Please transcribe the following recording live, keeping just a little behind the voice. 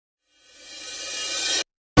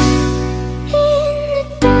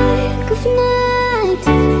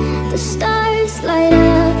stars light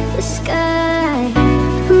up the sky.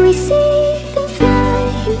 We see them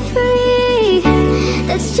flying free.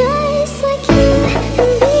 That's just like you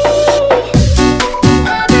and me.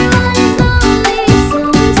 Everyone is lonely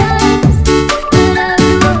sometimes, but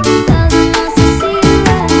every 1,000 miles to see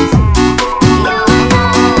us. You and I,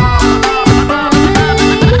 we're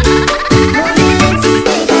family. Wanting to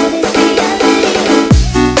stay, but it's reality.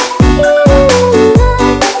 You and I,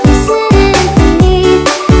 the symphony.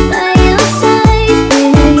 By your side,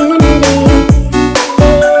 we're unity.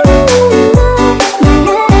 You and I,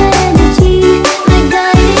 my energy, my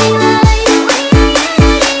guiding light. We are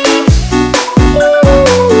unity. You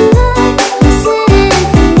and I, the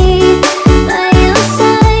symphony. By your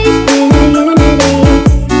side, we're unity.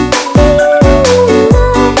 You and I,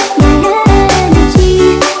 my energy,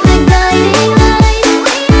 my guiding light.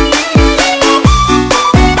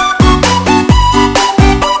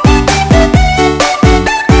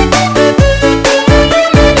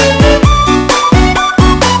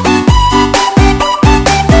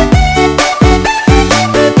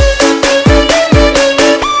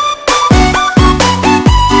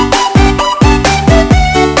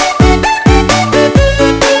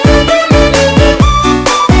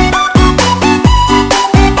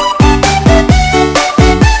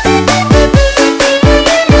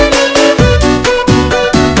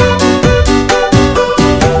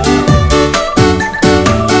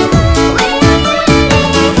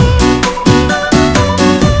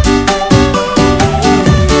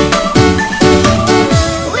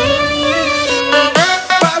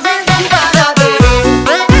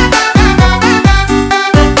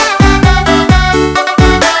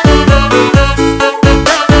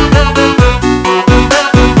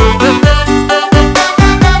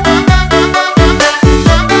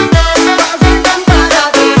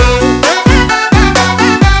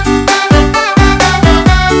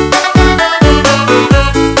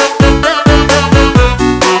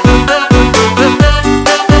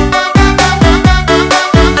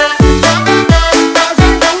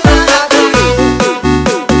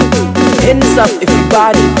 Hands up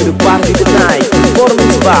everybody to the party tonight.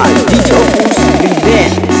 Performance by DJ Opus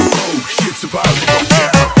Remix. Shit's about to go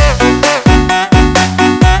down.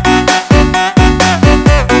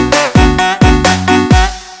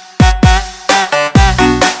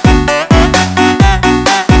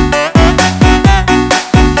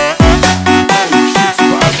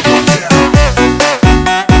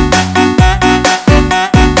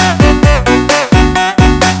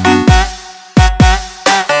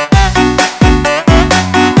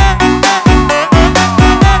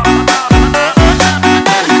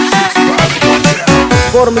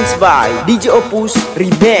 Performance by DJ Opus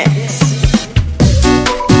Remix.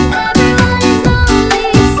 Everyone is lonely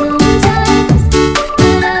sometimes,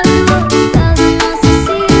 but every 1,000 miles to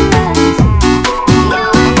see us. You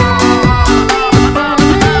and I, we're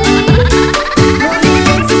family.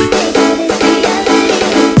 Wanting to stay, but it's reality.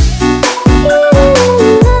 You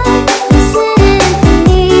and I, the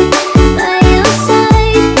symphony. By your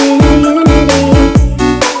side, we're unity.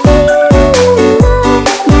 You and I,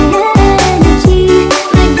 my energy,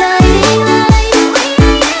 my guiding light. We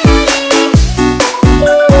are unity.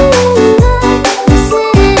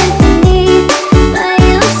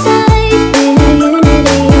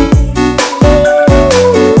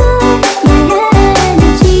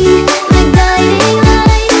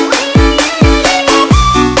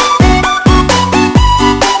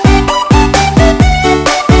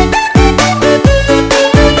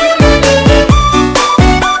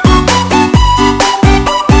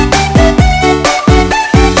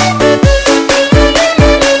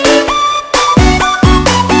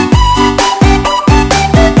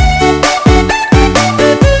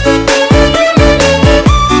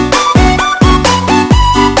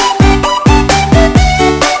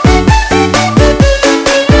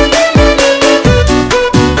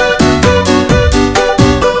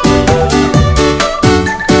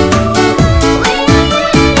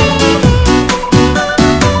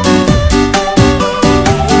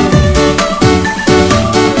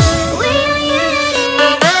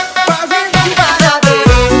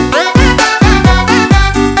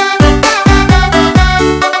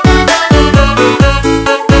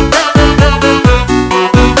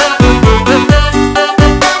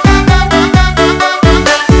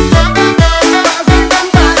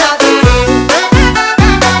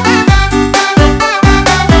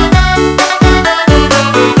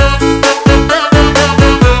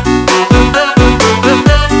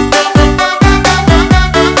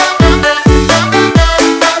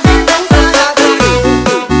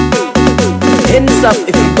 Hands up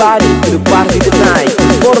everybody to the party tonight.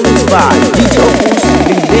 Performance by DJ Opus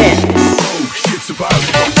Remix. Oh, shit's about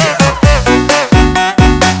to go down.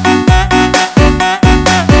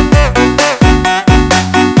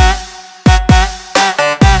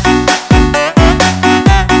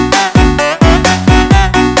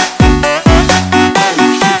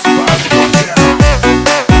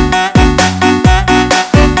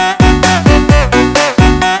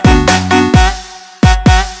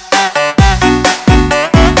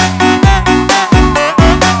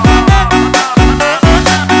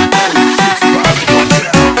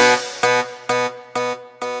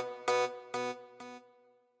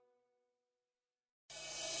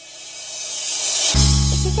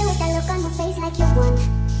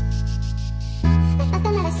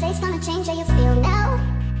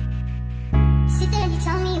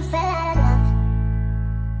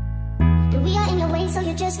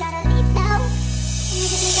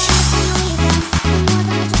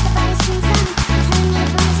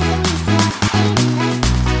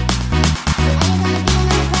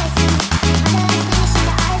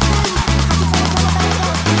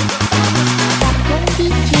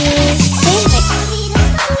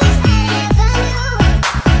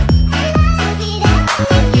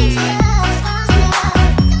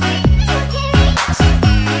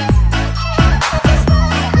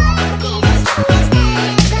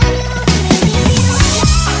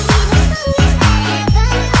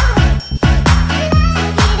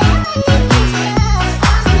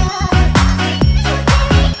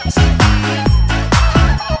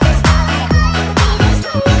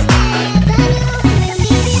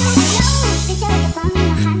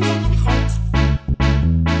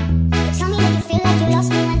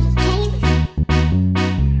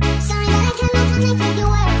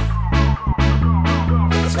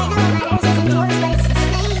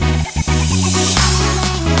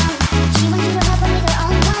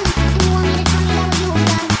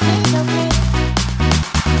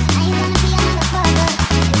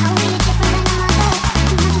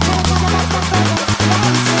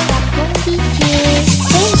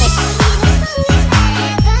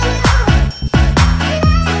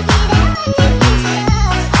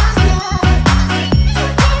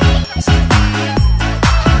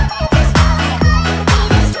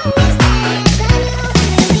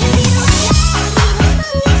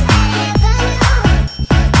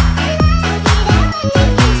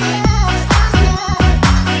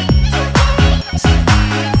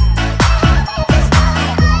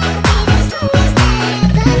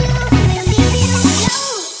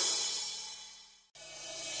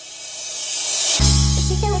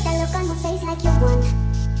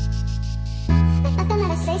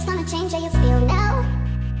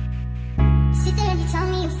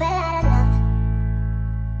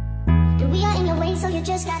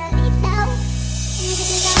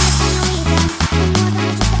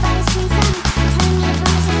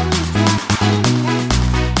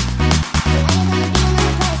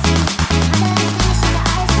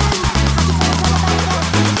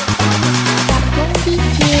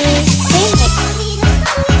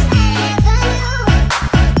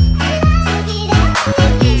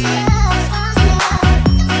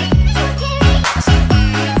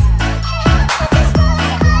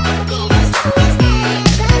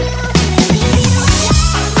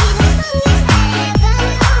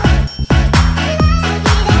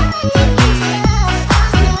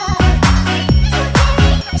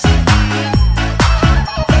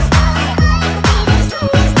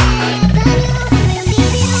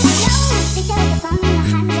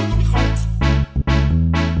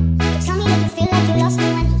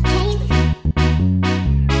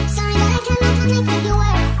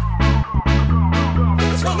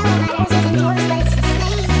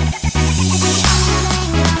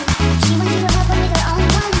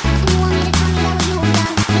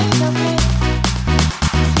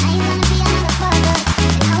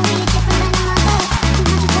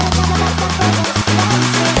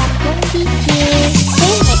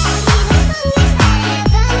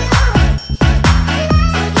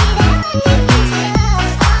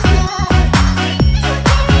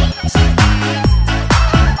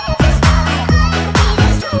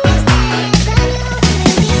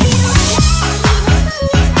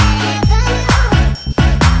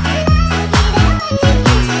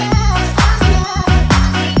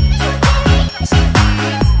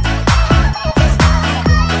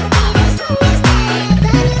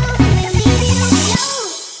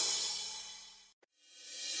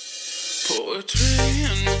 Poetry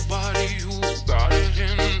in your body, you got it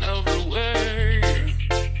in every way.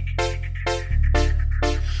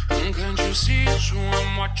 And can't you see it's true?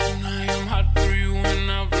 I'm watching, I am hot for you in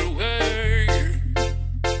every way.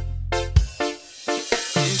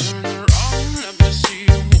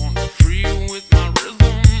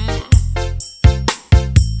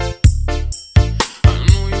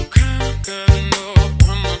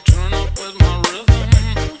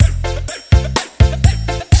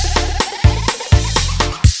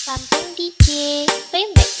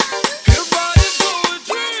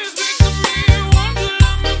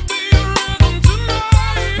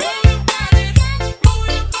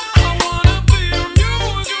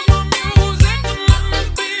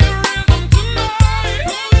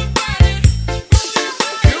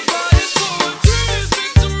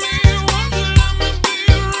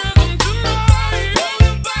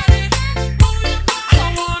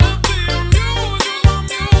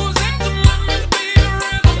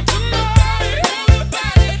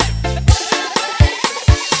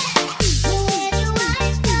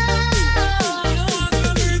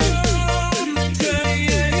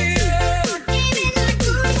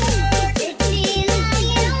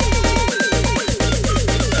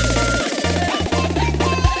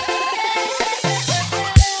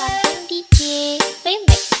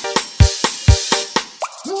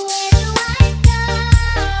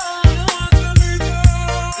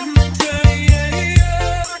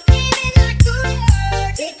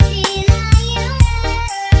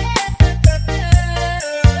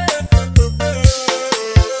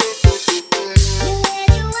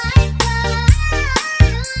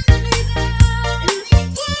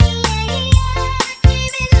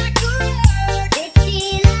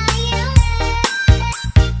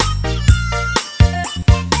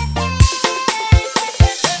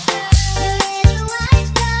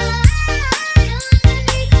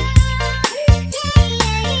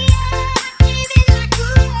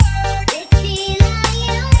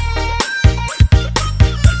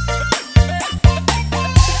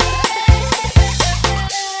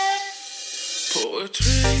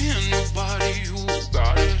 Poetry